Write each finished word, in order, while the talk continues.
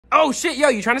Oh, shit, yo,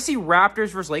 you trying to see Raptors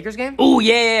versus Lakers game? Oh,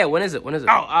 yeah. When is it?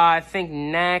 Oh, I think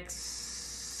next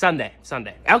Sunday.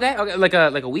 Okay. Like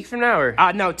a week from now,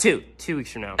 or? No, 2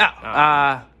 weeks from now.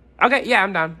 Okay, yeah,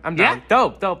 I'm down. Yeah?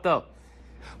 Dope.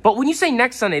 But when you say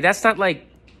next Sunday, that's not like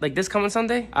this coming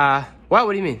Sunday? What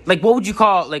do you mean? Like, what would you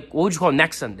call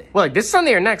next Sunday? Well, like this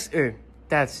Sunday or next?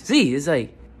 See, it's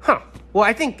like, Well,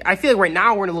 I feel like right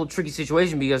now we're in a little tricky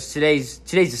situation because today's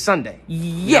a Sunday.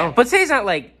 yeah, know? but today's not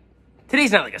like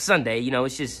a Sunday, you know,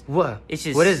 it's just... What? It's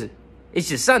just... What is it? It's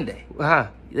just Sunday. Uh-huh.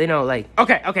 You know, like...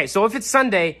 Okay, so if it's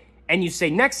Sunday and you say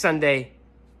next Sunday,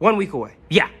 1 week away.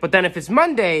 Yeah. But then if it's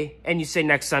Monday and you say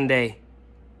next Sunday,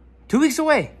 2 weeks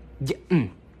away. Yeah, You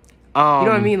know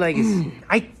what I mean? Like,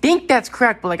 I think that's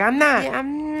correct, but like, I'm not... Yeah,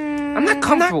 I'm not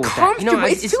comfortable with that. You know,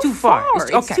 it's too far.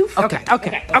 It's too far.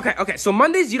 Okay. So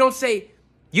Mondays you don't say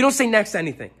next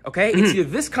anything. Okay, it's either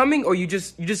this coming or you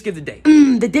just give the date.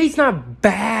 The date's not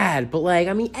bad, but like,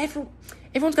 I mean,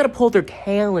 everyone's got to pull their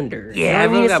calendar. Yeah, you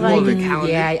know what everyone's gotta pull like, their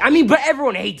calendar. Yeah, I mean, but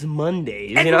everone hates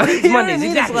Mondays. You know, It's Mondays,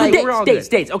 exactly. Like, We're all good.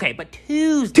 dates. Okay, but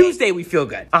Tuesday we feel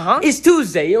good. It's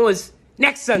Tuesday. It was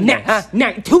Next Sunday.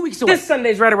 next 2 weeks away. This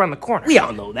Sunday's right around the corner. We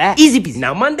all know that. Easy peasy.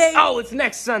 Now Monday. Oh, it's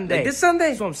next Sunday. Like this Sunday?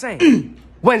 That's what I'm saying.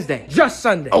 Wednesday. Just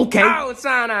Sunday. Okay. Oh, it's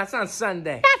on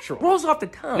Sunday. Natural. Rolls off the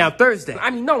tongue. Now Thursday. I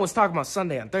mean, no one's talking about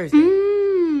Sunday on Thursday.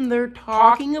 They're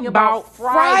talking about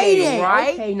Friday,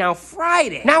 right? Okay, now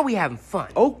Friday. Now we having fun.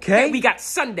 Okay. We got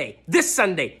Sunday. This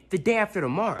Sunday. The day after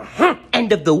tomorrow.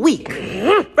 End of the week.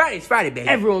 Friday's Friday, baby.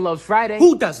 Everyone loves Friday.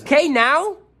 Who doesn't? Okay,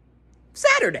 now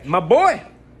Saturday. My boy.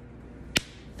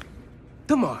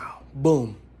 Tomorrow.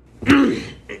 Boom.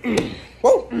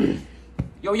 Whoa.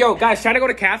 Yo, guys, trying to go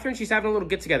to Catherine? She's having a little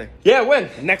get-together. Yeah, when?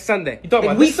 Next Sunday. You talking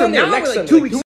about week this Sunday from or now next or like Sunday? 2 weeks